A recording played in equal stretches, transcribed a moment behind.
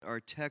Our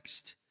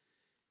text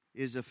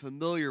is a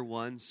familiar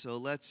one, so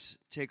let's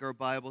take our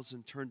Bibles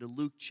and turn to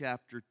Luke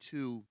chapter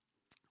 2.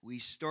 We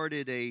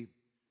started a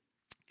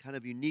kind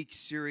of unique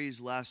series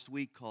last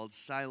week called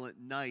Silent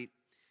Night,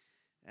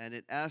 and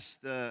it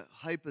asked the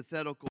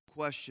hypothetical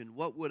question,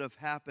 what would have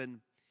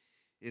happened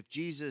if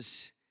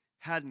Jesus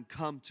hadn't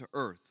come to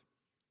earth?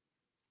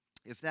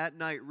 If that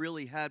night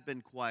really had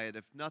been quiet,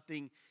 if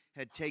nothing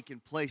had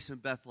taken place in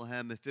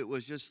Bethlehem, if it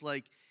was just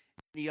like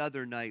any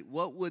other night,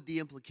 what would the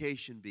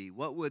implication be?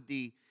 What would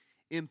the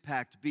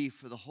impact be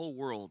for the whole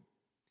world?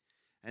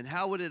 And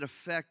how would it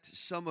affect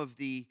some of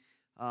the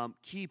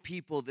key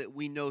people that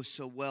we know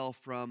so well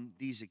from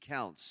these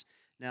accounts?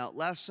 Now,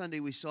 last Sunday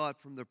we saw it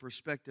from the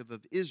perspective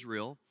of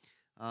Israel,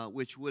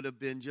 which would have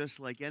been just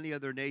like any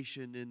other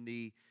nation in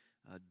the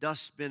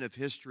dustbin of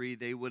history.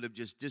 They would have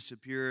just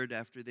disappeared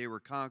after they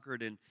were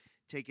conquered and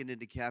taken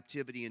into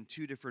captivity in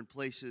two different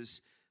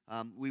places.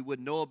 We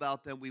wouldn't know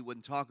about them. We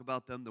wouldn't talk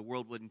about them. The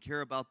world wouldn't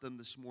care about them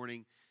this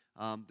morning.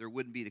 There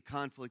wouldn't be the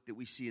conflict that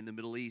we see in the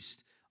Middle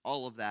East.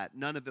 All of that.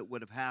 None of it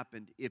would have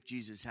happened if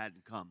Jesus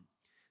hadn't come.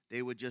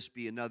 They would just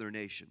be another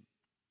nation.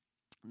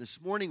 And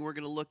this morning we're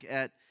going to look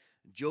at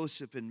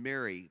Joseph and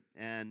Mary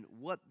and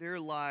what their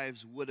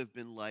lives would have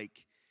been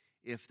like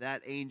if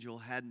that angel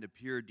hadn't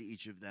appeared to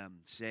each of them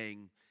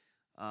saying,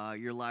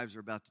 your lives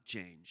are about to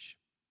change.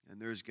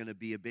 And there's going to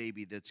be a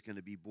baby that's going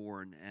to be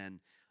born, and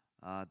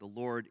the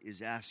Lord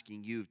is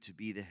asking you to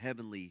be the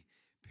heavenly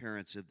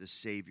parents of the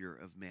Savior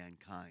of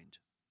mankind.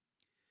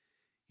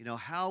 You know,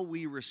 how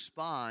we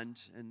respond,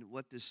 and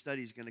what this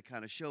study is going to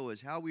kind of show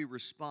is how we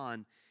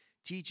respond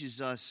teaches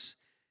us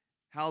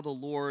how the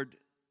Lord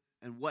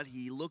and what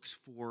He looks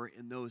for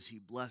in those He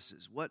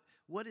blesses. What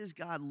is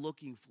God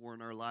looking for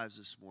in our lives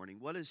this morning?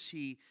 What is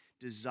He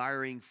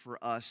desiring for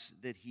us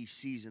that He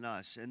sees in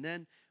us? And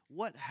then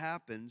what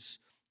happens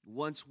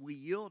once we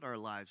yield our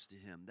lives to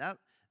Him?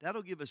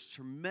 That'll give us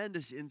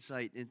tremendous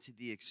insight into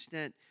the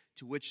extent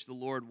to which the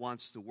Lord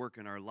wants to work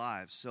in our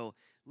lives. So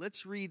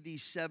let's read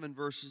these 7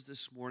 verses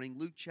this morning.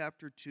 Luke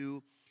chapter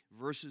 2,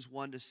 verses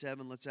 1 to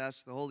 7. Let's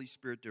ask the Holy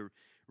Spirit to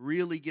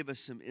really give us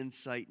some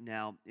insight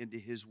now into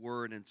His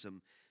Word and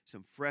some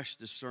fresh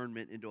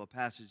discernment into a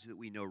passage that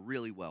we know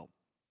really well.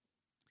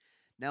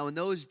 Now in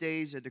those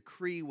days a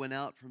decree went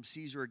out from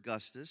Caesar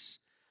Augustus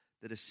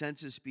that a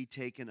census be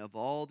taken of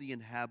all the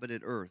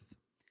inhabited earth.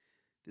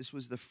 This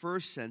was the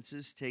first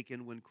census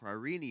taken when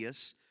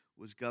Quirinius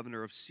was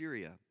governor of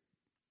Syria.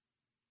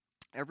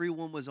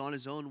 Everyone was on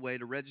his own way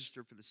to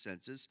register for the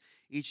census,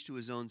 each to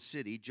his own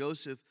city.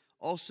 Joseph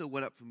also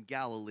went up from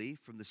Galilee,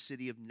 from the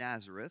city of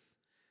Nazareth,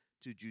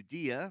 to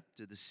Judea,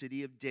 to the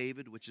city of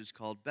David, which is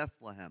called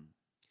Bethlehem,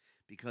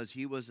 because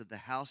he was of the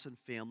house and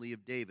family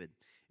of David,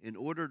 in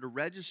order to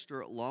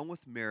register along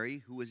with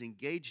Mary, who was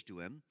engaged to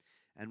him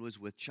and was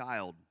with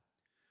child.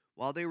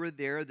 While they were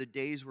there, the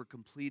days were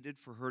completed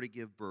for her to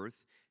give birth,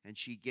 and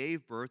she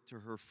gave birth to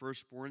her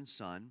firstborn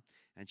son,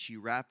 and she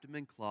wrapped him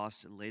in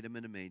cloths and laid him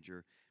in a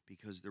manger,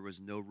 because there was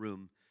no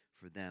room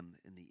for them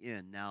in the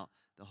inn. Now,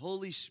 the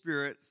Holy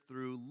Spirit,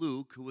 through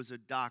Luke, who was a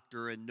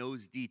doctor and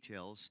knows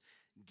details,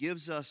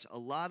 gives us a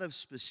lot of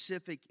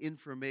specific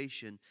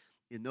information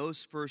in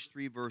those first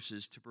 3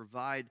 verses to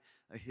provide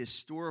a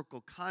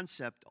historical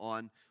concept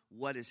on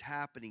what is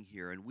happening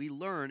here. And we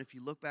learn, if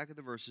you look back at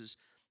the verses,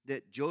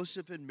 that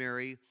Joseph and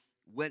Mary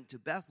went to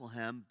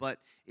Bethlehem, but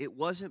it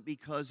wasn't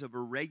because of a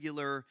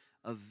regular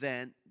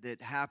event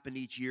that happened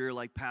each year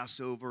like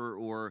Passover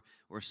or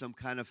some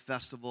kind of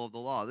festival of the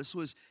law. This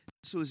was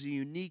a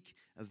unique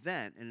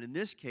event, and in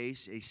this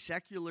case, a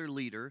secular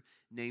leader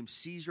named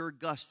Caesar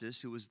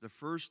Augustus, who was the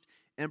first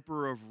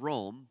emperor of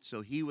Rome,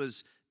 so he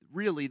was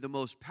really the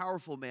most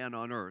powerful man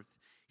on earth.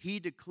 He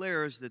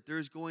declares that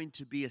there's going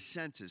to be a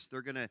census.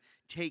 They're going to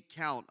take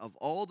count of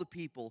all the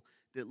people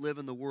that live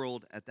in the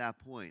world at that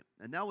point.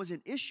 And that was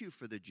an issue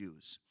for the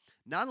Jews,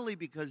 not only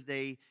because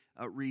they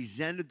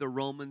resented the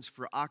Romans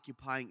for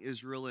occupying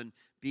Israel and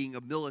being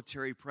a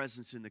military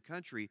presence in the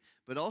country,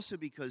 but also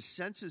because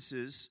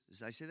censuses,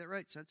 did I say that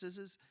right?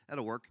 Censuses?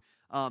 That'll work.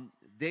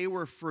 They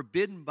were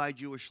forbidden by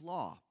Jewish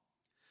law.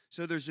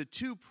 So there's a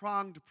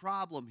two-pronged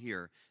problem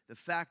here. The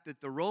fact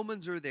that the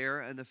Romans are there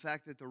and the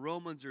fact that the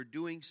Romans are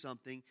doing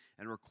something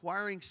and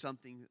requiring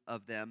something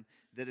of them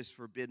that is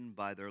forbidden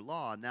by their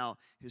law. Now,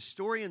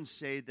 historians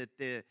say that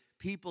the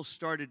people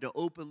started to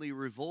openly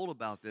revolt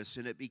about this,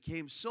 and it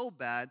became so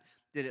bad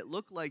that it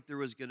looked like there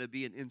was going to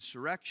be an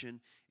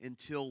insurrection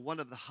until one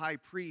of the high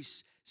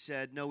priests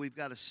said, no, we've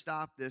got to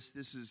stop this.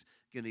 This is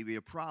going to be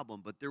a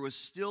problem. But there was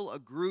still a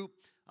group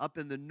up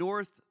in the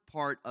north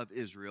part of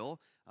Israel,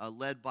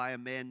 led by a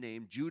man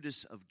named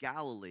Judas of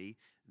Galilee,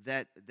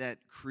 that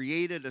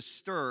created a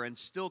stir and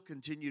still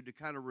continued to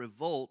kind of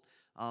revolt,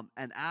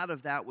 and out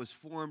of that was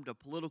formed a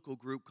political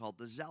group called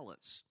the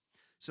Zealots.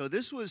 So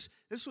this was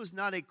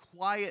not a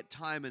quiet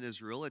time in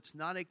Israel. It's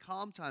not a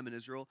calm time in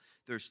Israel.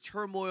 There's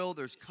turmoil,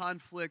 there's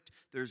conflict,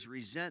 there's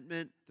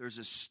resentment, there's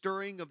a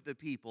stirring of the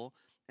people.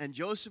 And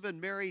Joseph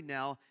and Mary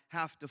now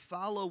have to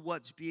follow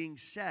what's being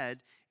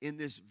said in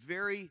this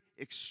very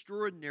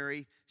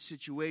extraordinary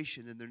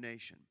situation in their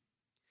nation.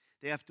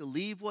 They have to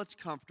leave what's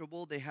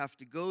comfortable. They have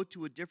to go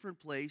to a different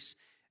place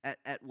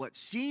at what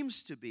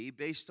seems to be,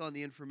 based on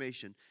the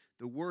information,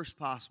 the worst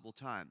possible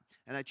time.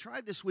 And I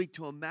tried this week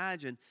to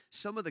imagine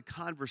some of the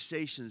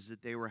conversations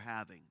that they were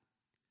having.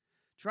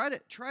 Try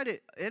to,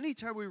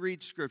 anytime we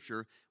read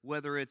Scripture,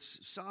 whether it's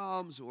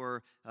Psalms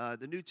or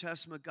the New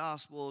Testament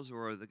Gospels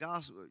or the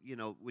Gospel,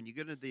 when you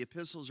get into the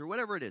epistles or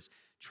whatever it is,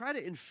 try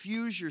to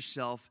infuse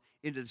yourself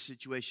into the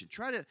situation.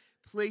 Try to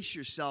place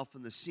yourself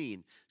in the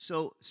scene.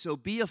 So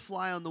be a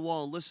fly on the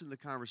wall and listen to the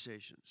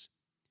conversations.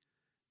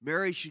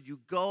 Mary, should you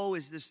go?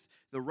 Is this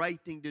the right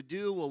thing to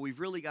do? Well, we've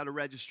really got to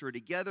register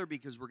together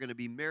because we're going to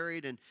be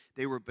married, and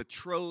they were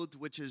betrothed,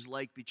 which is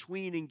like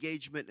between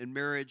engagement and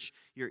marriage.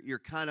 You're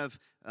kind of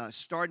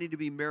starting to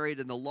be married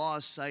in the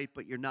law's sight,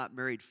 but you're not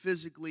married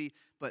physically.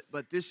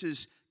 But this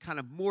is kind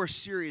of more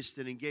serious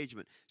than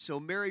engagement. So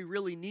Mary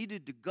really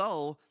needed to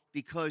go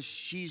because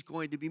she's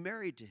going to be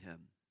married to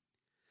him.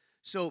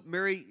 So,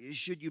 Mary,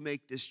 should you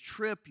make this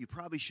trip? You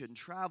probably shouldn't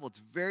travel. It's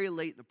very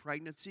late in the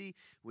pregnancy.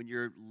 When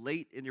you're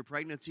late in your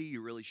pregnancy,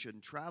 you really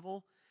shouldn't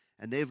travel.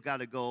 And they've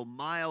got to go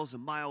miles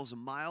and miles and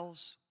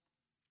miles.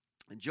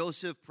 And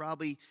Joseph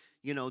probably,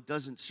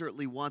 doesn't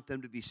certainly want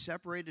them to be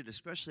separated,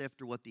 especially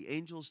after what the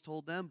angels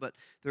told them. But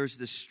there's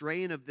this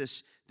strain of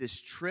this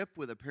trip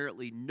with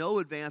apparently no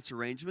advance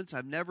arrangements.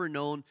 I've never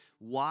known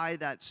why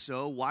that's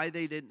so, why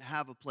they didn't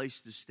have a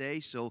place to stay.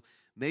 So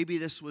maybe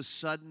this was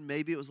sudden,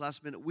 maybe it was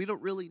last minute. We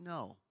don't really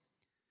know.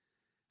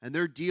 And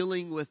they're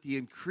dealing with the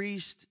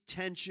increased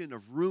tension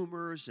of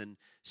rumors and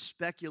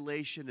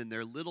speculation in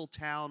their little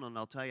town. And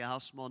I'll tell you how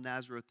small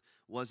Nazareth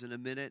was in a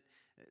minute.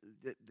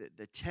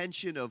 The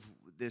tension of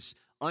this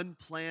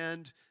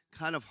unplanned,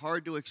 kind of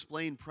hard to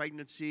explain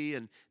pregnancy.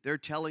 And they're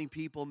telling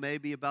people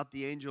maybe about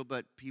the angel,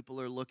 but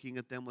people are looking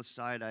at them with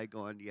side eye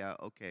going, yeah,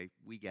 okay,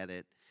 we get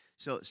it.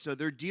 So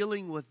they're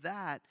dealing with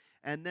that.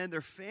 And then their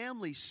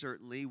family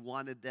certainly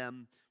wanted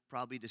them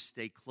probably to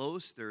stay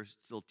close. They're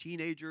still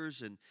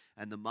teenagers, and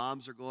the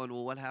moms are going,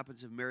 well, what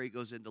happens if Mary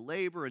goes into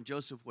labor? And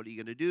Joseph, what are you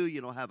going to do?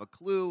 You don't have a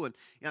clue. And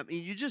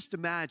you just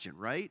imagine,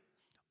 right?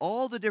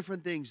 All the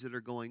different things that are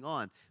going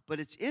on.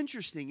 But it's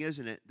interesting,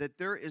 isn't it, that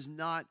there is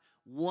not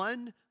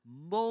one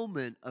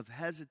moment of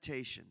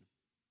hesitation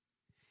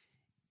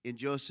in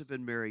Joseph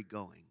and Mary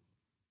going.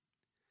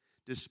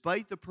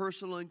 Despite the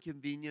personal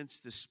inconvenience,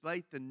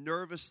 despite the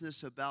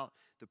nervousness about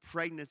the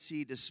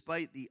pregnancy,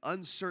 despite the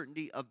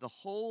uncertainty of the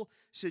whole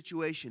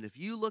situation, if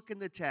you look in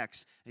the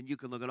text, and you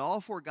can look at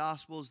all four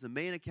Gospels, the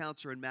main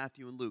accounts are in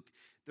Matthew and Luke,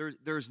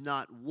 there's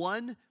not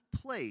one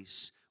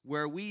place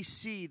where we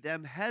see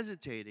them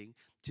hesitating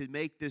to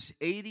make this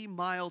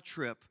 80-mile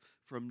trip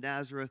from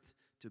Nazareth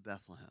to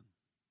Bethlehem.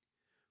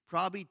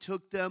 Probably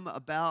took them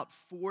about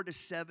 4 to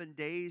 7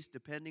 days,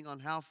 depending on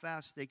how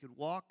fast they could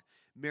walk.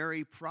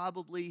 Mary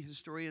probably,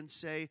 historians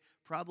say,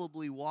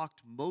 probably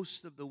walked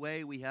most of the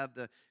way. We have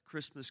the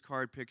Christmas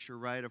card picture,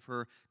 right, of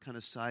her kind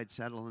of side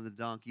saddle on the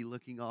donkey,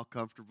 looking all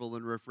comfortable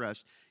and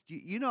refreshed.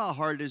 You know how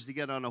hard it is to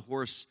get on a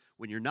horse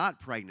when you're not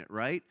pregnant,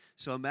 right?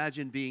 So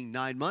imagine being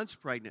 9 months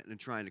pregnant and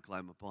trying to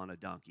climb upon a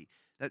donkey.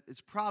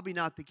 It's probably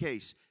not the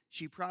case.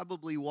 She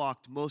probably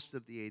walked most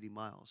of the 80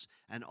 miles.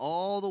 And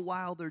all the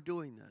while they're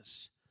doing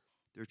this,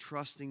 they're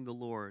trusting the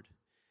Lord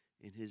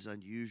in his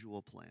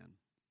unusual plan.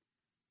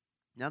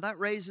 Now, that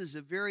raises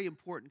a very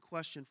important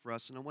question for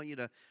us, and I want you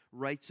to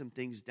write some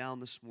things down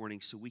this morning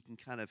so we can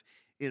kind of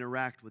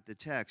interact with the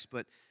text.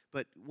 But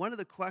one of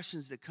the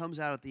questions that comes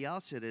out at the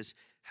outset is,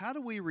 how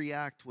do we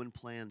react when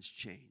plans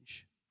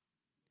change?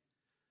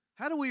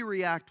 How do we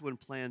react when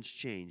plans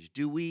change?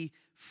 Do we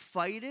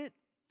fight it,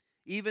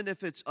 even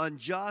if it's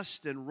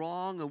unjust and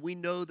wrong, and we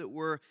know that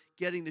we're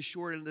getting the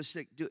short end of the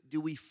stick? Do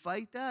we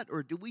fight that,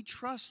 or do we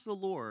trust the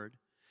Lord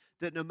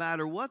that no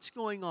matter what's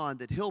going on,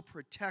 that he'll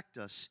protect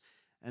us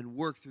and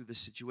work through the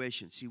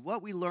situation? See,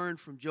 what we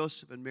learned from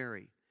Joseph and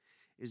Mary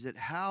is that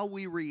how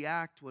we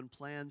react when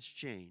plans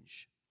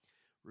change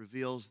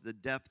reveals the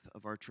depth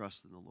of our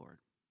trust in the Lord.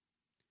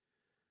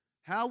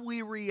 How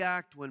we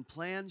react when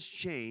plans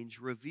change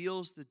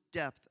reveals the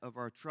depth of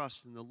our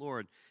trust in the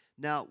Lord.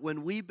 Now,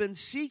 when we've been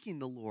seeking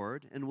the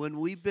Lord, and when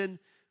we've been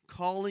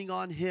calling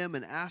on him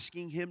and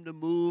asking him to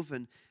move,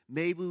 and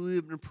maybe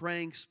we've been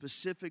praying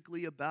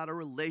specifically about a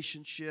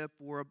relationship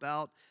or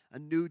about a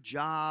new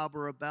job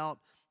or about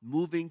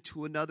moving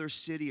to another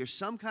city or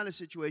some kind of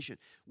situation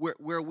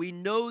where we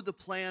know the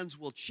plans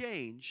will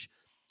change.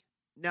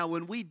 Now,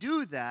 when we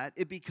do that,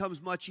 it becomes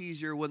much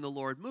easier when the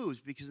Lord moves,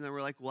 because then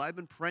we're like, well, I've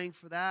been praying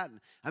for that, and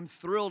I'm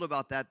thrilled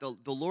about that. The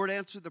Lord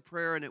answered the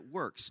prayer, and it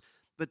works.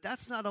 But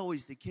that's not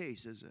always the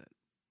case, is it?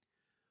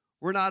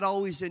 We're not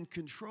always in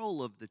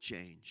control of the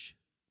change.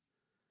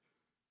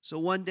 So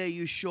one day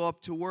you show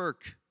up to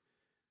work,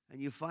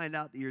 and you find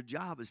out that your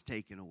job is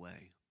taken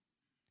away.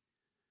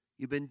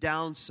 You've been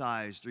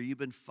downsized, or you've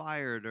been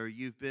fired, or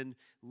you've been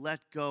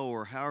let go,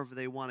 or however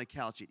they want to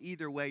couch it.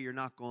 Either way, you're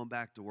not going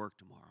back to work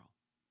tomorrow.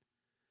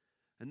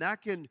 And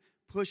that can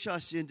push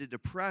us into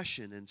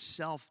depression and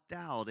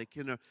self-doubt. It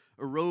can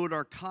erode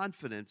our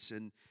confidence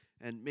and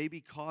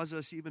maybe cause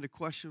us even to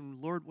question,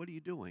 Lord, what are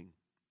you doing?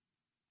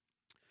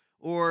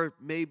 Or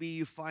maybe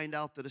you find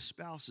out that a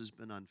spouse has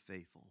been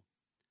unfaithful.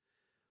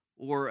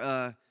 Or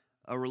a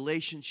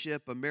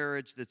relationship, a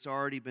marriage that's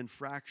already been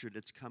fractured,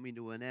 it's coming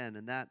to an end.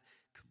 And that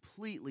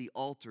completely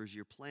alters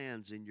your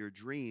plans and your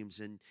dreams.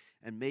 And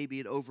maybe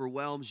it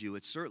overwhelms you.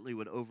 It certainly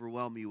would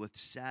overwhelm you with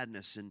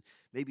sadness. And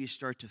maybe you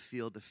start to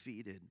feel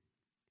defeated.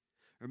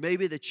 Or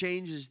maybe the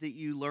changes that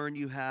you learn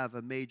you have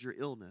a major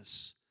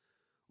illness.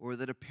 Or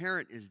that a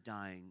parent is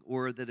dying.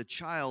 Or that a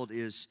child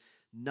is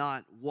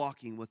not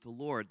walking with the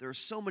Lord. There are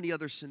so many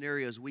other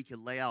scenarios we could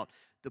lay out.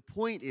 The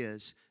point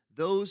is,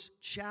 those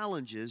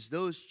challenges,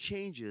 those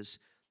changes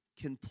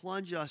can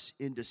plunge us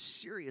into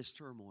serious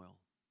turmoil.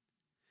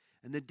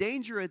 And the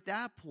danger at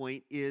that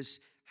point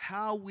is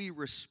how we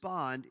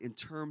respond in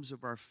terms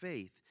of our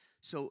faith.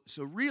 So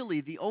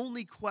really, the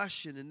only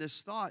question in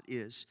this thought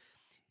is,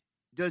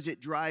 does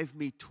it drive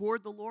me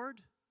toward the Lord,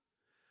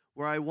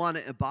 where I want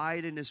to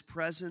abide in His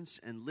presence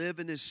and live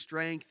in His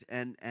strength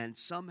and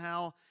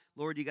somehow,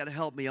 Lord, you got to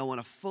help me. I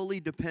want to fully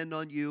depend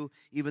on you,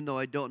 even though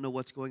I don't know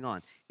what's going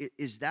on.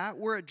 Is that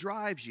where it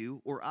drives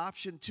you? Or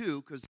option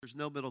two, because there's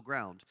no middle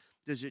ground,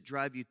 does it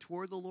drive you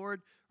toward the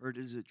Lord, or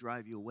does it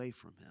drive you away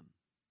from Him?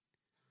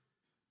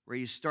 Where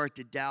you start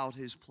to doubt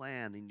His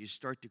plan, and you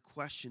start to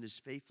question His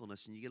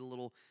faithfulness, and you get a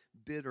little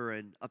bitter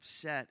and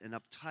upset and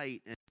uptight,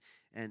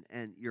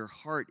 and your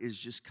heart is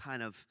just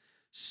kind of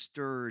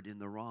stirred in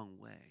the wrong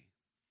way.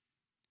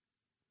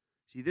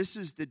 See, this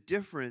is the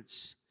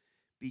difference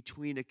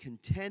between a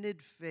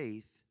contented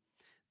faith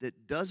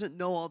that doesn't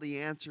know all the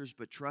answers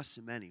but trusts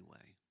Him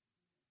anyway,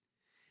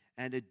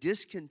 and a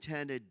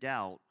discontented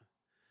doubt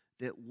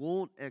that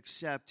won't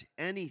accept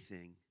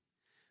anything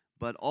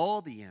but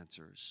all the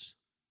answers,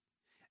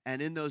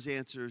 and in those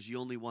answers you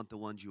only want the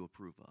ones you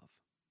approve of.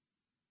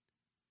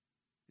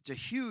 It's a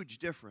huge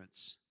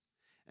difference,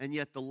 and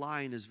yet the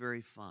line is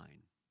very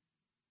fine.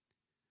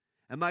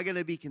 Am I going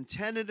to be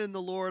contented in the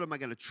Lord? Am I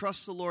going to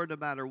trust the Lord no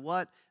matter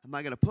what? Am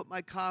I going to put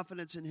my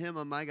confidence in Him?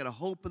 Am I going to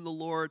hope in the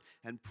Lord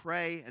and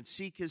pray and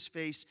seek His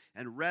face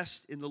and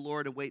rest in the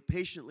Lord and wait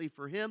patiently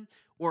for Him?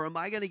 Or am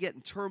I going to get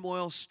in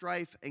turmoil,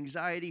 strife,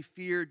 anxiety,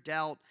 fear,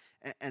 doubt,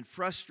 and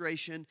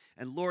frustration?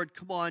 And Lord,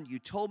 come on, you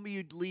told me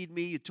you'd lead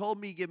me. You told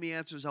me you'd give me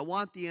answers. I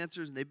want the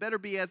answers, and they better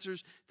be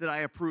answers that I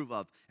approve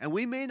of. And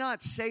we may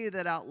not say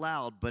that out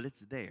loud, but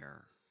it's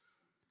there.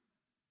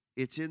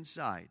 It's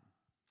inside.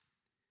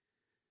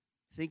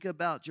 Think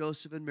about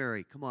Joseph and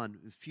Mary. Come on,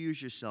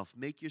 infuse yourself.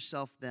 Make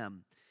yourself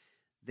them.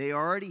 They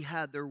already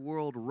had their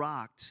world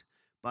rocked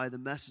by the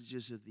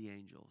messages of the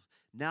angels.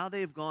 Now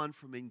they've gone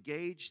from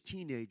engaged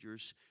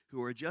teenagers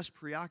who are just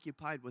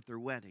preoccupied with their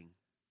wedding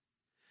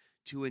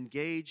to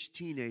engaged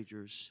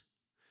teenagers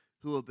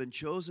who have been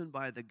chosen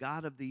by the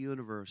God of the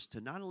universe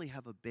to not only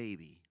have a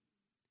baby,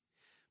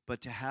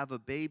 but to have a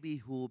baby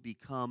who will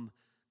become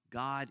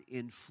God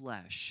in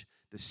flesh,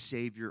 the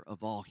Savior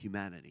of all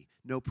humanity.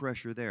 No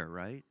pressure there,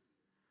 right?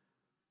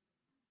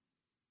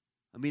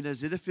 I mean,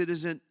 as if it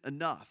isn't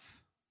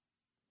enough.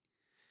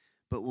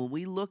 But when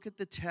we look at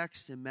the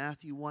text in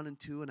Matthew 1 and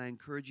 2, and I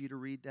encourage you to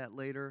read that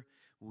later,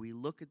 when we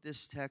look at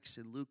this text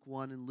in Luke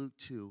 1 and Luke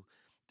 2,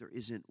 there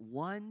isn't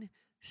 1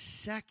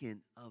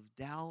 second of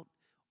doubt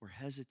or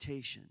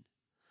hesitation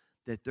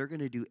that they're going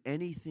to do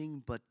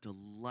anything but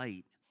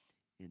delight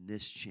in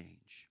this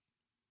change.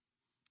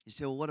 You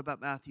say, well, what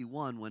about Matthew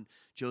 1 when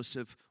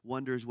Joseph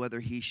wonders whether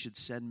he should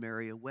send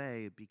Mary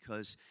away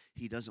because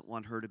he doesn't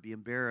want her to be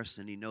embarrassed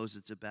and he knows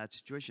it's a bad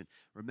situation?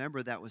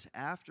 Remember, that was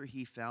after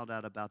he found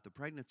out about the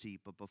pregnancy,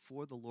 but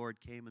before the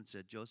Lord came and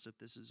said, Joseph,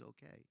 this is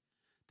okay.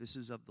 This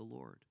is of the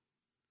Lord.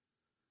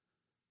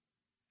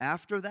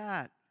 After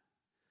that,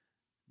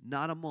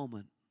 not a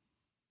moment,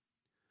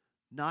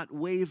 not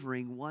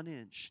wavering 1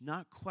 inch,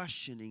 not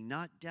questioning,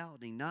 not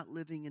doubting, not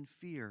living in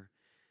fear.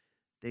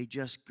 They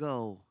just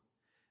go.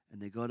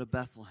 And they go to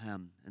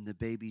Bethlehem, and the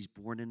baby's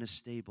born in a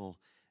stable,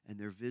 and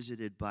they're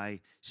visited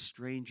by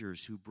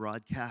strangers who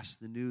broadcast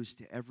the news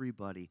to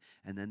everybody,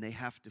 and then they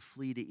have to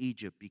flee to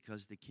Egypt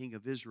because the king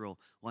of Israel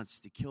wants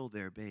to kill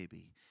their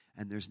baby.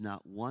 And there's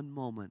not one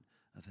moment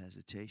of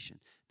hesitation.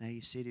 Now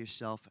you say to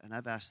yourself, and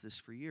I've asked this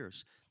for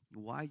years,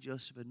 why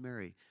Joseph and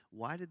Mary?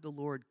 Why did the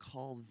Lord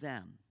call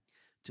them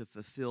to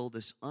fulfill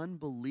this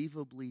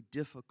unbelievably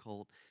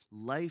difficult,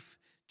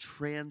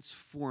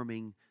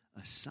 life-transforming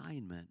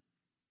assignment?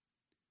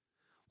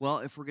 Well,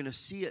 if we're going to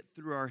see it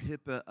through our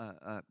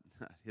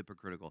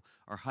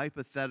our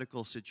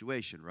hypothetical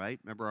situation, right?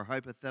 Remember our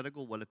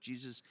hypothetical, what if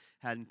Jesus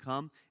hadn't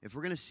come? If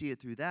we're going to see it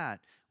through that,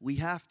 we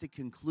have to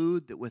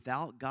conclude that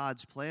without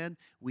God's plan,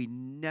 we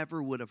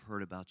never would have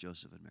heard about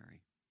Joseph and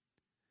Mary.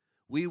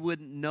 We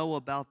wouldn't know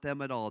about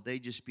them at all.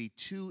 They'd just be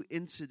two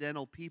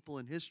incidental people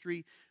in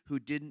history who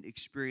didn't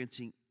experience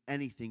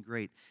anything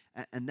great.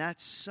 And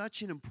that's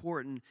such an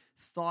important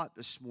thought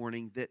this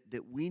morning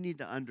that we need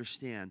to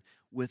understand.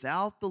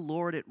 Without the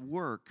Lord at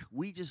work,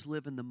 we just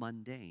live in the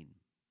mundane.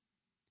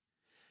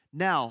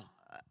 Now,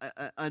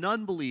 an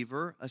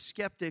unbeliever, a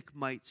skeptic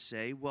might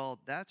say, well,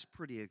 that's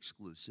pretty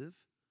exclusive.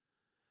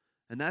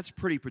 And that's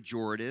pretty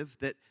pejorative,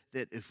 that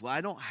if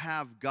I don't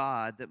have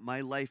God, that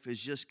my life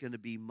is just going to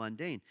be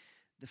mundane.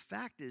 The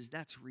fact is,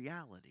 that's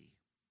reality.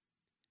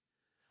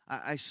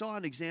 I saw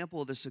an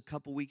example of this a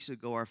couple weeks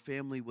ago. Our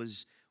family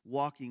was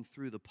walking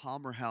through the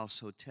Palmer House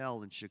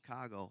Hotel in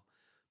Chicago.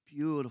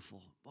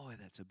 Beautiful. Boy,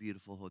 that's a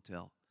beautiful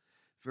hotel.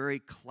 Very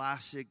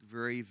classic,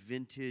 very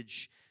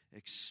vintage,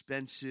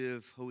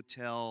 expensive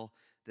hotel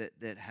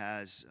that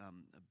has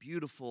a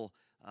beautiful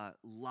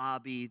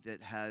lobby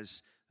that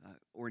has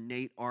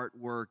ornate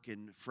artwork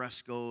and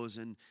frescoes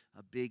and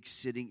a big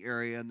sitting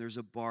area, and there's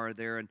a bar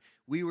there. And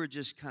we were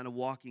just kind of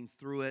walking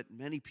through it.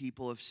 Many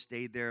people have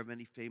stayed there,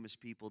 many famous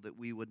people that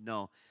we would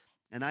know.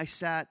 And I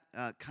sat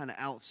kind of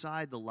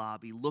outside the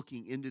lobby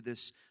looking into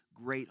this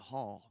great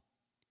hall.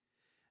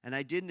 And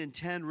I didn't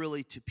intend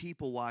really to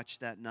people watch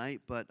that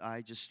night, but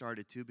I just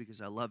started to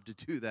because I love to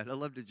do that. I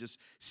love to just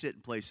sit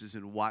in places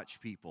and watch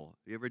people.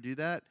 You ever do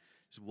that?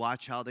 Just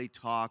watch how they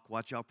talk,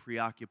 watch how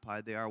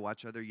preoccupied they are,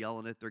 watch how they're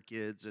yelling at their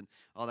kids and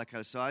all that kind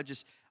of stuff.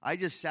 So I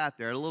just sat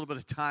there. A little bit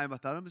of time, I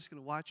thought, I'm just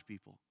going to watch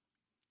people.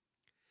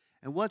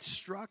 And what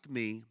struck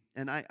me,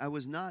 and I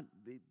was not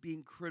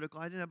being critical.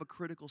 I didn't have a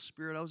critical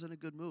spirit. I was in a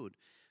good mood.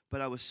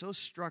 But I was so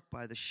struck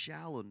by the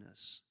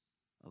shallowness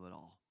of it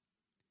all.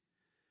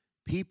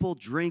 People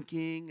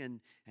drinking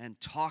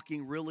and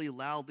talking really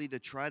loudly to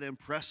try to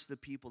impress the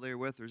people they're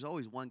with. There's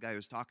always one guy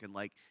who's talking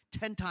like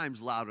 10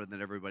 times louder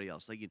than everybody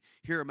else. Like you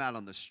hear him out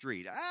on the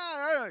street.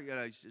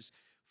 He's just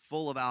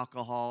full of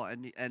alcohol.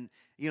 And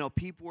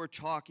people were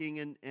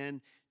talking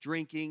and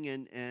drinking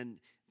and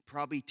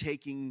probably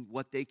taking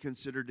what they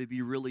consider to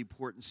be really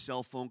important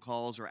cell phone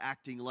calls or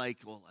acting like,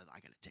 well, I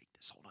got to take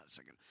this. Hold on a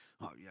second.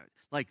 Oh, yeah.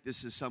 Like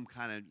this is some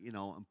kind of,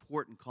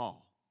 important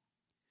call.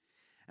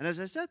 And as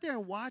I sat there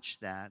and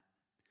watched that,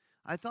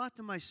 I thought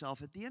to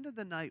myself, at the end of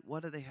the night,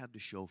 what do they have to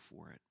show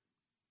for it?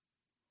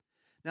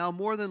 Now,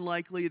 more than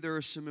likely, there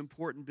are some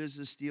important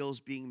business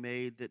deals being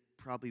made that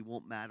probably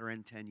won't matter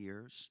in 10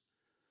 years.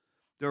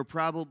 There are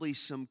probably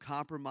some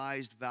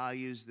compromised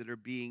values that are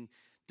being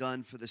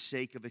done for the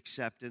sake of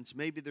acceptance.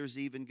 Maybe there's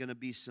even going to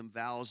be some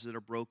vows that are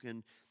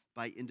broken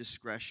by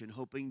indiscretion,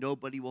 hoping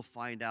nobody will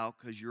find out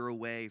because you're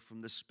away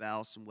from the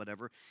spouse and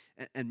whatever.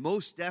 And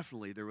most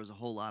definitely, there was a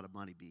whole lot of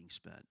money being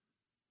spent.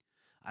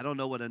 I don't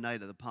know what a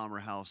night at the Palmer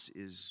House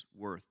is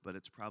worth, but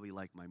it's probably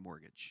like my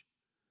mortgage.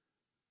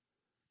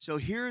 So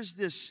here's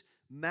this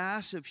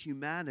mass of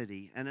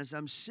humanity, and as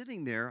I'm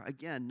sitting there,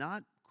 again,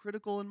 not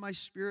critical in my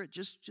spirit,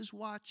 just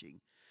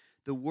watching,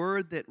 the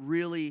word that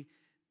really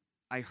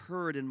I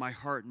heard in my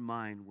heart and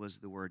mind was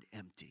the word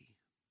empty.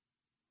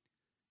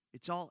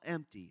 It's all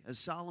empty. As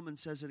Solomon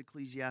says in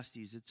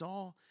Ecclesiastes, it's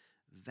all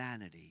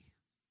vanity.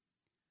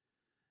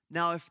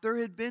 Now, if there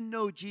had been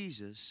no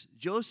Jesus,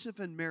 Joseph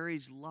and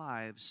Mary's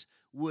lives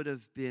would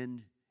have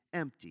been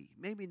empty.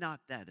 Maybe not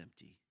that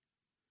empty.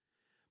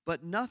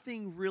 But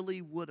nothing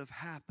really would have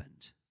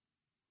happened.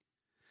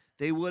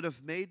 They would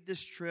have made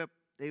this trip,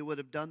 they would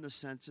have done the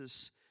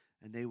census,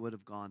 and they would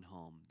have gone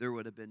home. There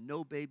would have been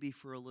no baby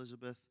for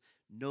Elizabeth,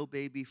 no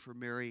baby for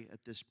Mary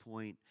at this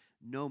point,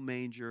 no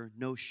manger,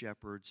 no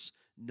shepherds,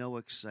 no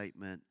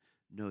excitement,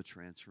 no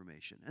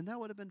transformation. And that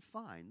would have been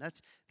fine.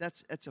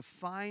 That's a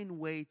fine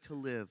way to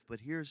live.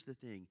 But here's the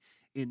thing.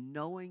 In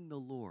knowing the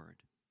Lord,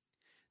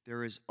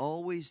 there is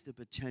always the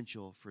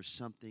potential for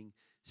something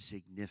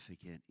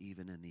significant,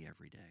 even in the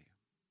everyday.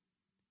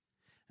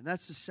 And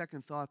that's the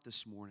second thought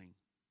this morning.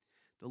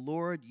 The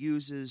Lord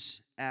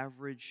uses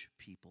average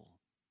people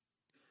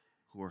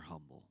who are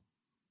humble.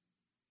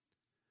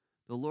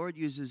 The Lord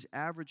uses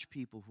average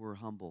people who are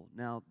humble.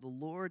 Now, the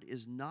Lord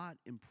is not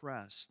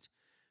impressed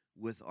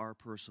with our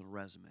personal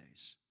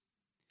resumes.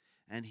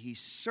 And He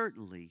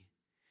certainly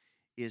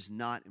is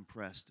not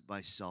impressed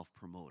by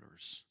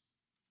self-promoters.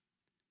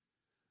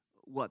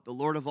 What, the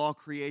Lord of all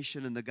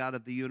creation and the God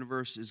of the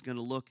universe is going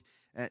to look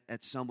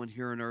at someone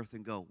here on earth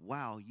and go,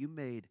 wow, you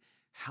made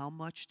how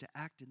much to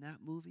act in that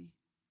movie?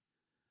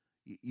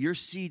 Your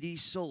CD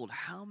sold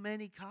how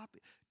many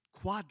copies?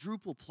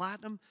 Quadruple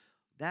platinum?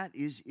 That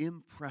is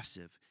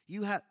impressive.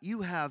 You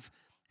have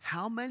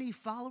how many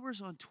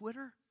followers on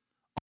Twitter?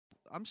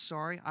 Oh, I'm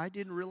sorry, I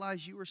didn't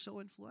realize you were so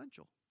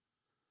influential.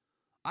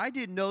 I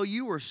didn't know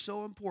you were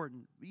so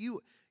important.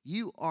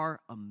 You are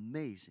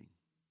amazing.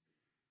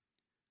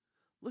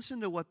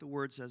 Listen to what the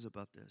Word says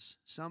about this.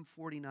 Psalm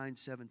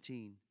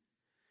 49:17.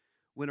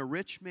 When a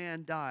rich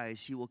man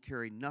dies, he will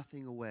carry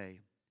nothing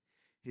away.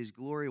 His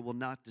glory will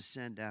not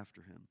descend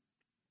after him.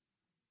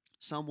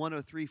 Psalm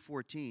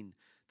 103:14.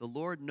 The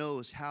Lord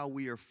knows how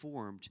we are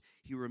formed.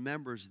 He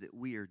remembers that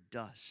we are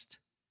dust.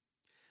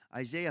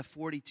 Isaiah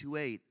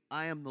 42:8.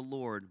 I am the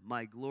Lord,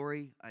 my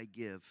glory I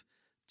give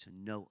to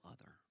no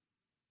other.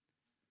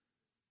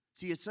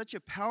 See, it's such a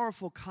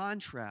powerful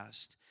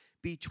contrast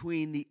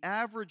between the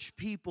average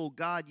people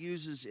God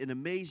uses in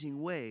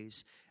amazing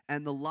ways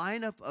and the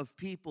lineup of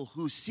people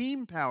who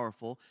seem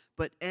powerful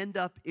but end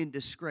up in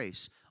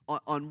disgrace.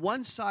 On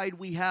one side,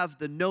 we have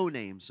the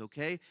no-names,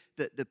 okay?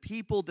 The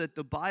people that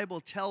the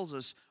Bible tells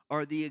us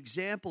are the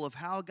example of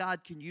how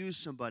God can use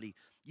somebody.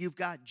 You've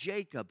got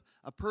Jacob,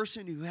 a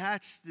person who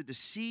has to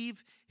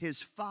deceive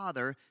his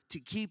father to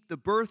keep the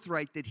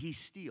birthright that he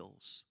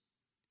steals.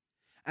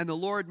 And the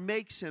Lord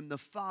makes him the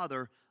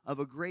father of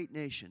a great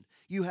nation.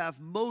 You have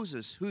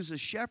Moses, who's a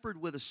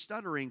shepherd with a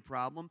stuttering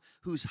problem,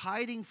 who's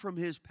hiding from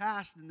his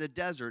past in the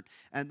desert,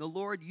 and the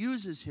Lord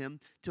uses him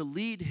to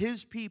lead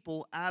his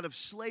people out of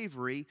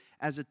slavery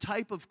as a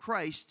type of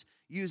Christ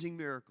using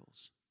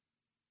miracles.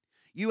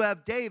 You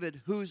have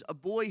David, who's a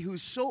boy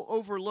who's so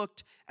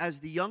overlooked as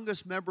the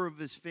youngest member of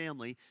his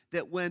family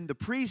that when the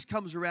priest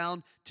comes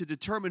around to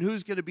determine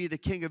who's going to be the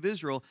king of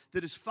Israel,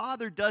 that his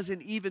father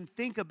doesn't even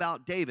think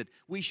about David.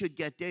 We should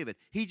get David.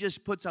 He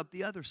just puts up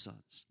the other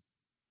sons.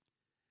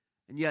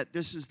 And yet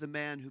this is the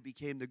man who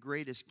became the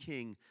greatest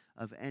king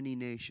of any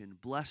nation,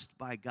 blessed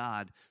by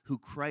God, who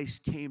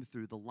Christ came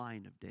through the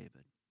line of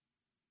David.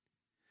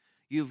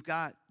 You've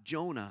got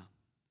Jonah,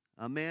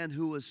 a man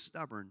who was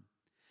stubborn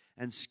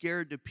and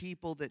scared to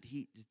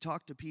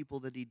talk to people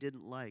that he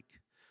didn't like,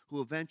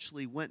 who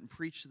eventually went and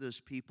preached to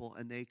those people,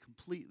 and they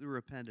completely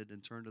repented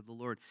and turned to the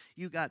Lord.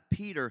 You got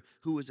Peter,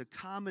 who was a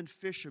common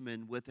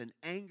fisherman with an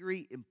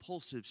angry,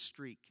 impulsive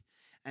streak,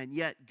 and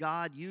yet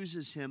God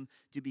uses him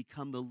to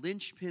become the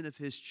linchpin of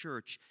his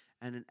church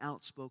and an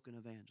outspoken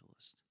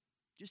evangelist.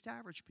 Just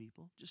average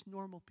people, just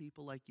normal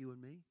people like you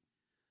and me.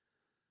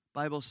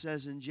 Bible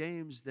says in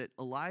James that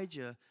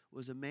Elijah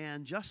was a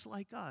man just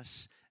like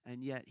us,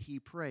 and yet he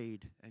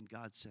prayed and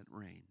God sent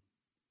rain.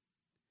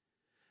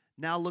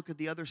 Now look at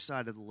the other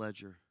side of the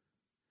ledger.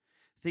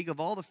 Think of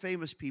all the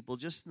famous people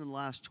just in the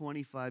last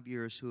 25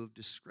 years who have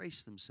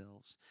disgraced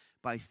themselves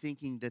by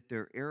thinking that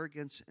their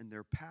arrogance and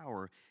their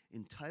power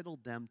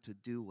entitled them to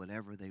do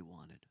whatever they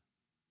wanted.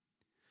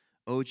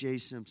 O.J.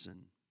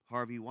 Simpson,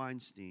 Harvey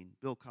Weinstein,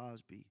 Bill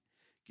Cosby,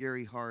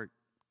 Gary Hart,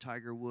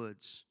 Tiger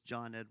Woods,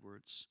 John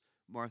Edwards,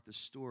 Martha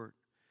Stewart,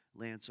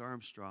 Lance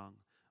Armstrong,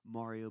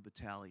 Mario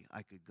Batali.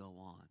 I could go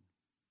on.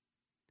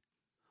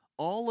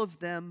 All of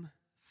them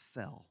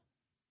fell.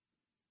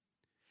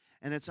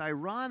 And it's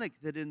ironic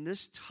that in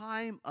this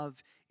time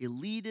of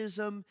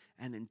elitism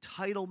and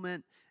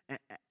entitlement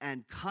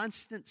and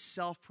constant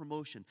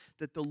self-promotion,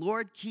 that the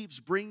Lord keeps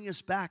bringing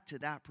us back to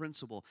that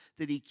principle,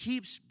 that He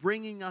keeps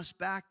bringing us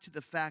back to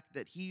the fact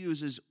that He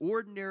uses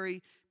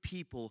ordinary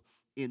people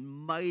in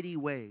mighty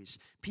ways,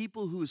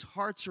 people whose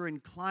hearts are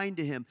inclined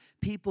to Him,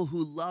 people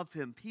who love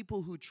Him,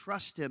 people who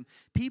trust Him,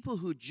 people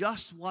who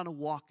just want to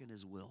walk in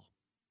His will.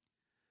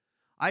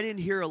 I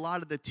didn't hear a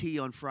lot of the tea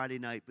on Friday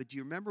night, but do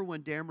you remember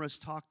when Damaris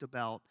talked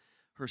about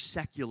her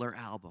secular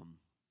album?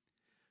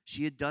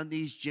 She had done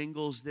these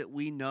jingles that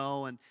we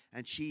know, and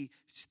she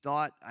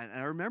thought, and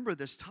I remember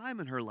this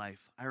time in her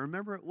life, I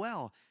remember it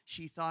well.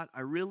 She thought,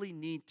 I really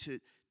need to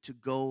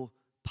go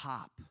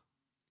pop.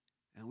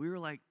 And we were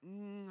like,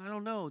 I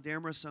don't know,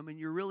 Damaris. I mean,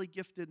 you're really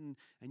gifted and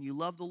you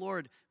love the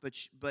Lord.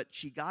 But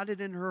she got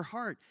it in her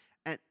heart.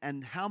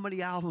 And how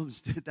many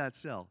albums did that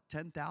sell?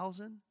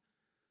 10,000?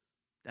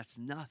 That's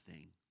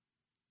nothing.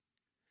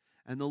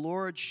 And the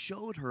Lord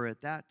showed her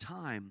at that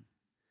time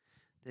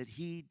that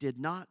He did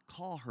not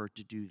call her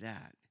to do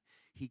that.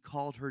 He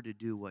called her to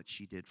do what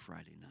she did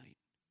Friday night.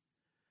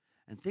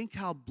 And think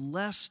how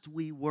blessed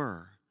we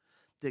were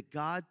that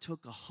God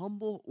took a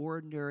humble,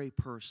 ordinary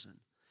person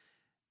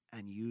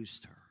and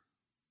used her.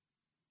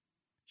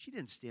 She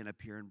didn't stand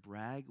up here and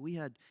brag. We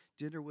had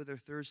dinner with her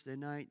Thursday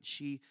night.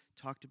 She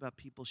talked about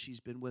people she's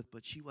been with,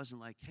 but she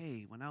wasn't like,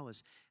 hey, when I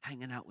was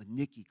hanging out with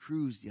Nikki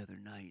Cruz the other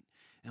night,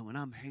 and when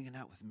I'm hanging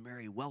out with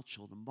Mary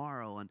Welchel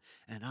tomorrow,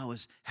 and I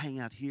was hanging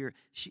out here.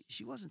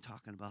 She wasn't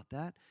talking about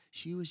that.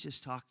 She was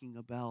just talking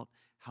about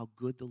how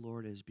good the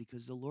Lord is,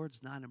 because the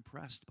Lord's not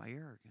impressed by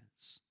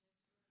arrogance.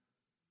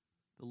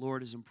 The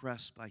Lord is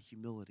impressed by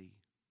humility.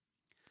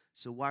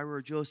 So why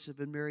were Joseph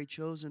and Mary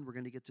chosen? We're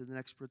going to get to the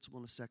next principle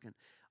in a second.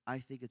 I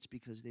think it's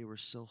because they were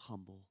so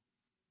humble.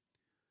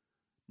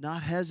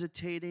 Not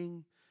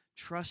hesitating,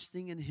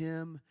 trusting in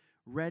Him,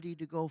 ready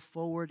to go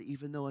forward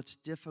even though it's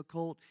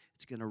difficult.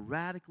 It's going to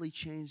radically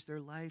change their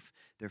life.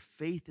 Their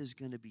faith is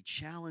going to be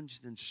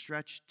challenged and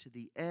stretched to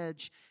the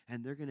edge,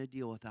 and they're going to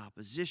deal with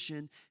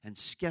opposition and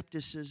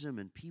skepticism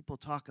and people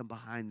talking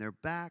behind their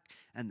back,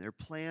 and their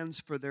plans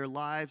for their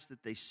lives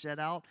that they set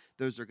out,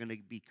 those are going to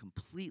be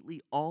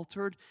completely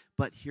altered.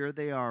 But here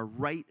they are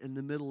right in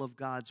the middle of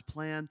God's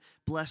plan,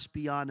 blessed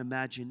beyond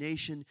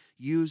imagination,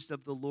 used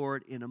of the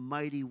Lord in a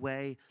mighty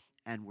way,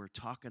 and we're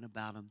talking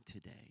about them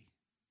today.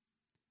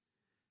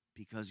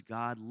 Because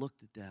God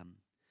looked at them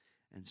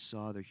and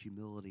saw their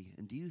humility.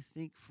 And do you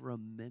think for a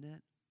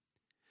minute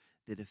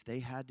that if they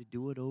had to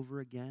do it over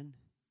again,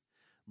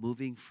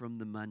 moving from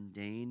the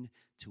mundane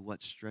to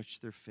what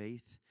stretched their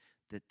faith,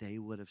 that they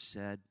would have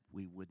said,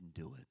 we wouldn't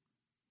do it?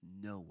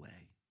 No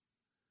way.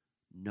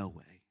 No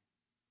way.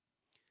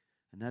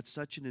 And that's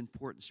such an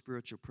important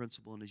spiritual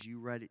principle. And as you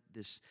write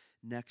this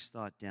next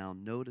thought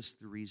down, notice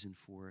the reason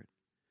for it.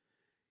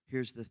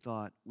 Here's the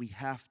thought. We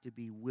have to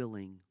be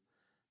willing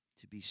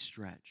to be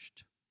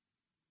stretched.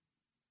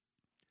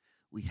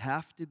 We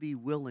have to be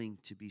willing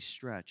to be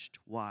stretched.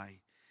 Why?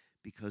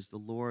 Because the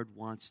Lord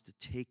wants to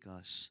take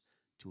us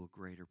to a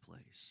greater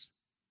place.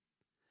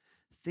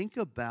 think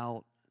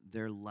about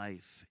their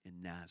life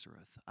in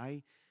Nazareth.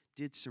 I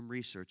did some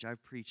research.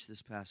 I've preached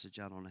this passage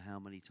I don't know how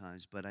many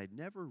times, but I've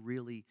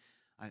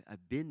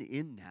been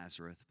in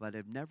Nazareth, but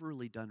I've never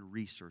really done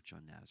research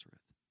on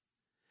Nazareth.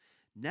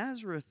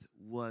 Nazareth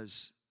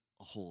was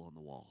a hole in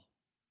the wall.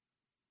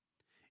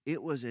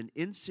 It was an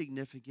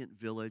insignificant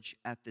village.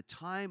 At the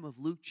time of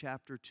Luke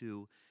chapter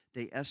 2,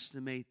 they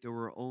estimate there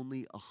were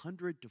only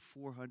 100 to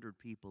 400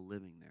 people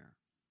living there.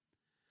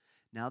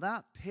 Now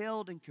that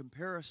paled in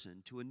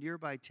comparison to a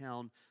nearby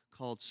town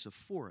called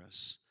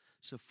Sepphoris.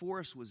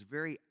 Sepphoris was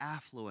very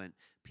affluent.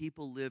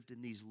 People lived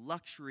in these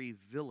luxury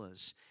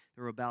villas.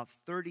 There were about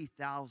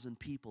 30,000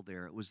 people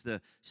there. It was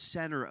the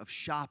center of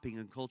shopping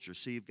and culture.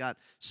 So you've got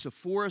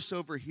Sepphoris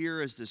over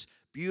here as this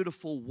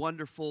beautiful,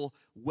 wonderful,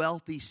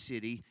 wealthy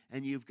city,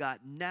 and you've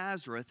got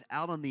Nazareth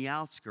out on the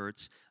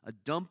outskirts, a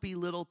dumpy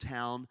little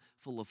town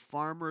full of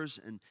farmers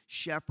and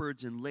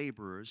shepherds and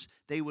laborers.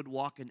 They would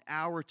walk an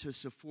hour to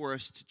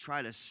Sepphoris to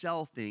try to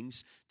sell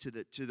things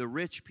to the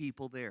rich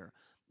people there.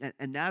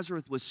 And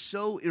Nazareth was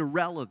so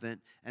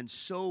irrelevant and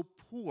so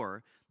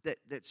poor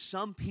that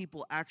some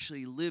people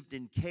actually lived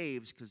in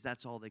caves because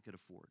that's all they could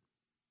afford.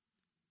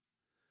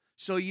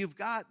 So you've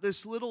got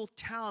this little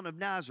town of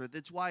Nazareth.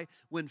 That's why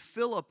when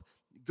Philip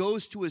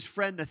goes to his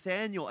friend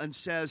Nathanael and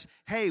says,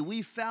 hey,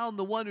 we found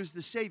the one who's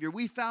the Savior.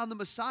 We found the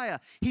Messiah.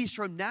 He's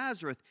from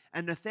Nazareth.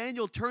 And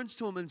Nathanael turns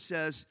to him and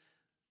says,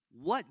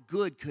 what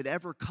good could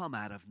ever come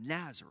out of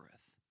Nazareth?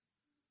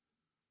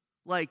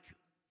 Like,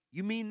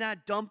 you mean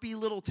that dumpy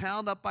little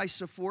town up by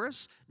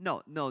Sepphoris?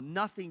 No,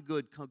 nothing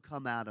good could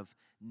come out of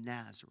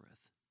Nazareth.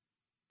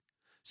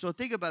 So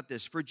think about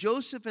this. For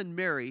Joseph and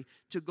Mary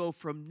to go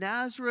from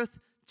Nazareth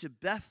to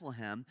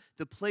Bethlehem,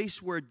 the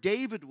place where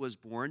David was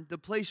born, the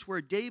place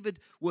where David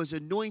was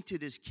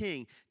anointed as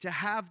king, to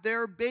have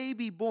their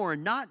baby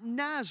born, not in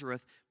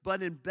Nazareth,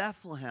 but in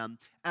Bethlehem,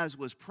 as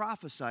was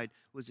prophesied,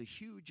 was a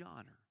huge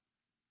honor.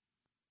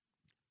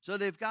 So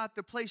they've got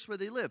the place where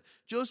they live.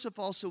 Joseph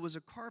also was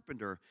a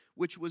carpenter,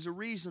 which was a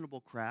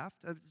reasonable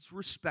craft. It's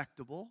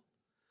respectable.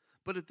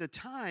 But at the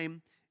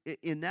time,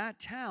 in that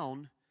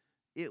town,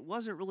 it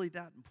wasn't really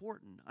that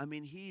important. I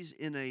mean, he's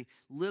in a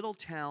little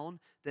town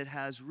that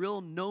has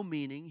no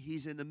meaning.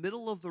 He's in the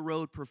middle of the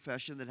road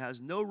profession that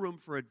has no room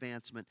for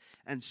advancement.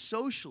 And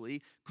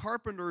socially,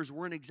 carpenters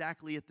weren't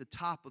exactly at the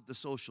top of the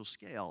social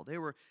scale. They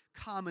were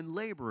common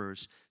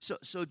laborers.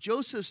 So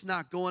Joseph's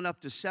not going up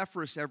to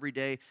Sepphoris every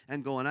day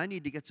and going, I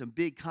need to get some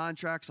big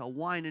contracts. I'll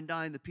wine and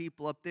dine the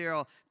people up there.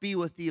 I'll be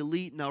with the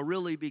elite and I'll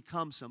really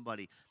become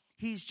somebody.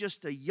 He's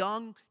just a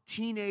young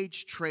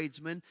teenage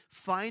tradesman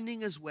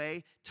finding his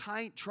way,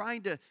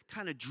 trying to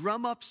kind of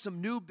drum up some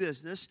new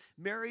business.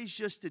 Mary's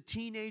just a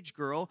teenage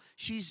girl.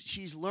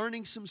 She's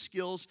learning some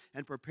skills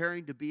and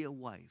preparing to be a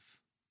wife.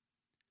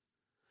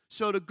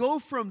 So to go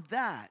from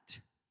that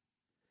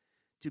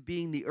to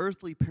being the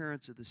earthly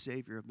parents of the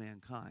Savior of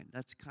mankind,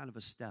 that's kind of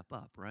a step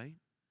up, right?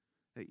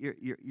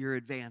 You're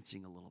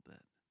advancing a little bit.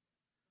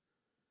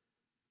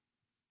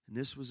 And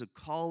this was a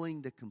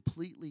calling that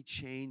completely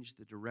changed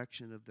the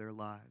direction of their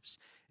lives.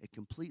 It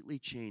completely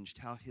changed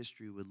how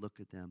history would look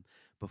at them.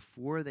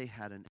 Before, they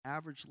had an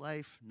average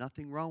life,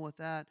 nothing wrong with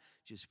that,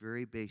 just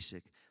very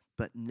basic.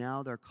 But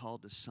now they're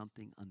called to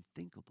something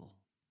unthinkable.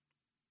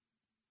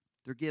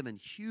 They're given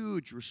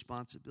huge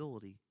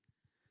responsibility.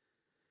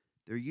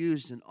 They're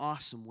used in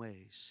awesome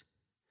ways.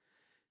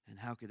 And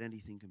how could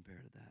anything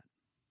compare to that?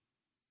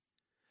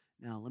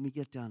 Now, let me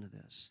get down to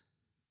this.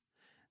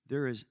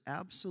 There is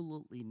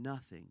absolutely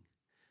nothing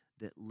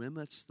that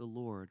limits the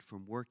Lord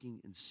from working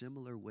in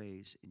similar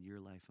ways in your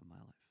life and my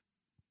life.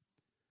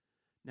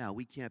 Now,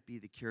 we can't be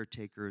the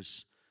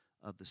caretakers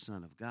of the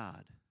Son of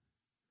God,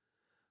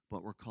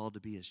 but we're called to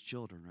be His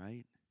children,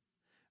 right?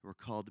 We're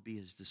called to be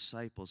His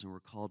disciples, and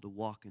we're called to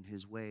walk in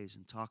His ways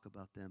and talk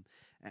about them.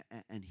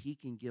 And He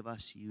can give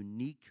us a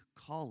unique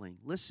calling.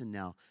 Listen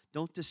now,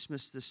 don't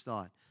dismiss this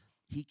thought.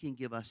 He can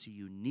give us a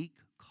unique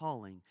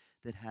calling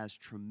that has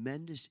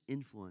tremendous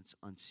influence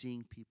on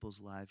seeing people's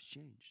lives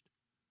changed.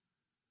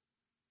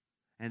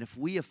 And if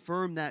we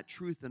affirm that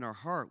truth in our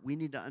heart, we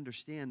need to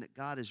understand that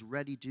God is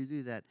ready to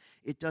do that.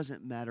 It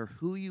doesn't matter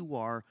who you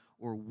are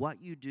or what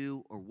you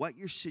do or what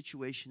your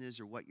situation is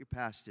or what your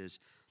past is.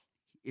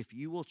 If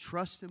you will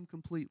trust Him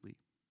completely,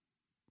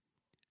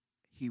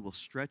 He will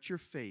stretch your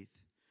faith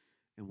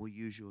and will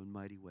use you in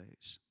mighty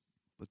ways.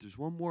 But there's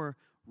one more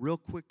real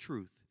quick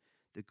truth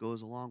that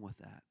goes along with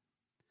that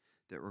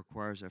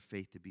requires our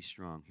faith to be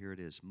strong. Here it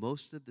is.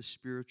 Most of the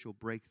spiritual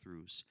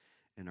breakthroughs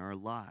in our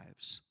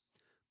lives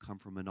come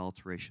from an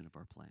alteration of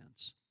our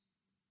plans.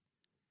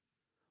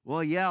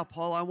 Well, yeah,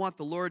 Paul, I want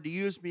the Lord to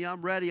use me.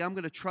 I'm ready. I'm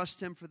going to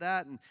trust Him for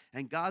that.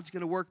 And God's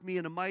going to work me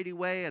in a mighty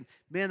way. And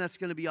man, that's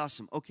going to be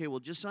awesome. Okay, well,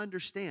 just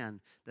understand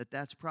that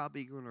that's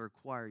probably going to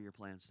require your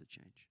plans to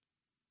change.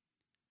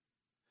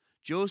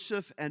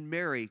 Joseph and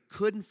Mary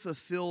couldn't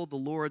fulfill the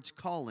Lord's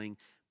calling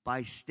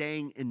by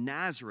staying in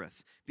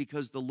Nazareth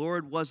because the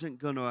Lord wasn't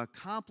going to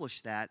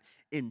accomplish that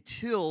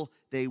until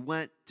they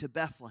went to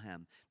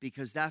Bethlehem,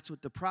 because that's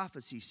what the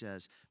prophecy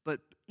says. But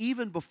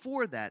even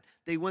before that,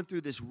 they went through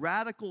this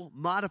radical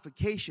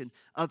modification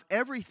of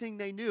everything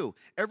they knew,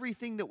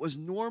 everything that was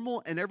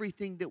normal and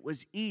everything that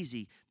was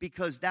easy,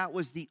 because that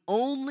was the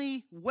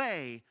only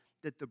way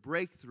that the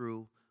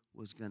breakthrough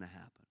was going to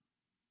happen.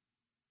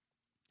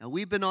 Now,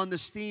 we've been on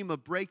this theme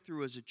of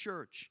breakthrough as a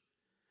church,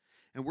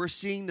 and we're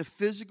seeing the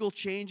physical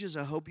changes.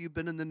 I hope you've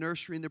been in the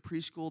nursery and the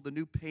preschool, the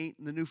new paint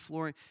and the new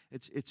flooring.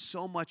 It's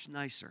so much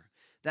nicer.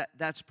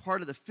 That's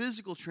part of the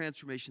physical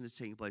transformation that's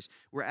taking place.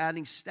 We're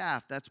adding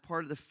staff. That's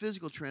part of the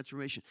physical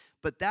transformation.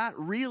 But that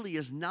really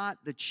is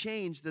not the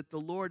change that the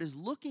Lord is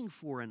looking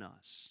for in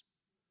us.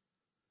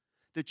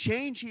 The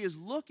change He is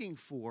looking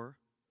for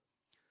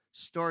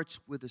starts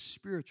with a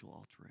spiritual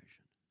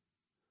alteration.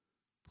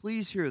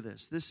 Please hear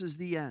this. This is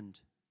the end.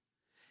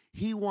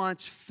 He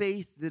wants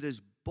faith that is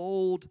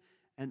bold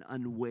and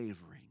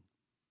unwavering.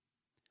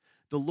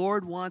 The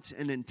Lord wants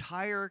an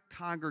entire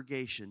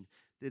congregation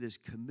that is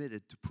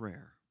committed to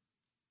prayer.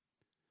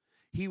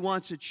 He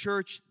wants a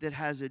church that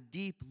has a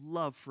deep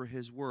love for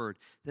His Word,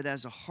 that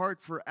has a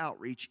heart for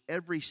outreach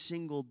every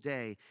single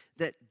day,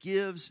 that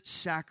gives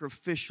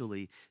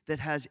sacrificially, that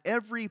has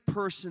every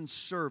person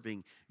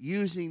serving,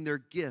 using their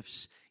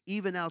gifts,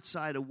 even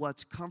outside of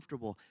what's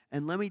comfortable.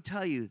 And let me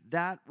tell you,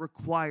 that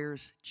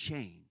requires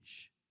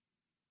change.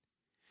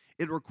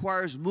 It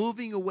requires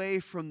moving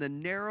away from the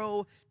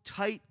narrow,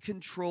 tight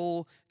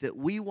control that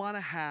we want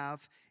to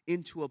have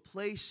into a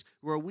place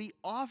where we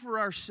offer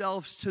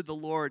ourselves to the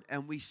Lord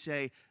and we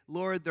say,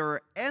 Lord, there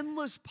are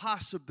endless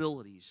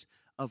possibilities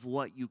of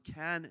what you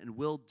can and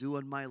will do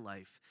in my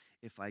life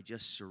if I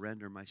just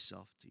surrender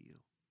myself to you.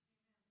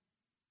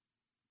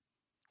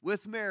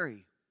 With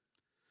Mary,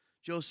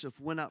 Joseph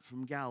went up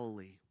from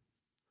Galilee,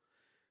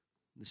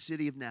 the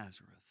city of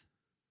Nazareth,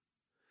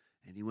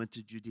 and he went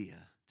to Judea,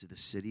 to the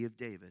city of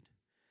David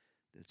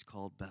that's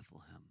called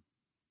Bethlehem.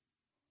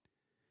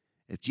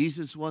 If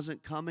Jesus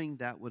wasn't coming,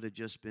 that would have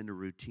just been a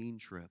routine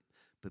trip.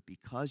 But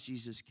because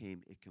Jesus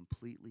came, it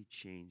completely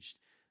changed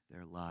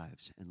their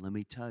lives. And let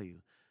me tell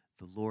you,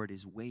 the Lord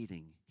is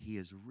waiting. He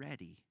is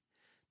ready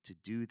to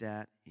do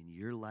that in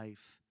your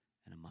life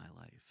and in my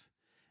life.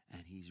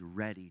 And He's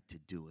ready to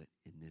do it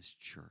in this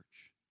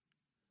church.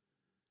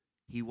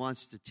 He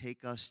wants to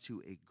take us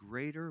to a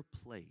greater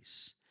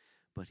place,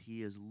 but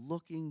He is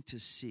looking to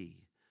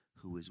see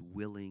who is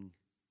willing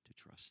to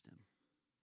trust Him.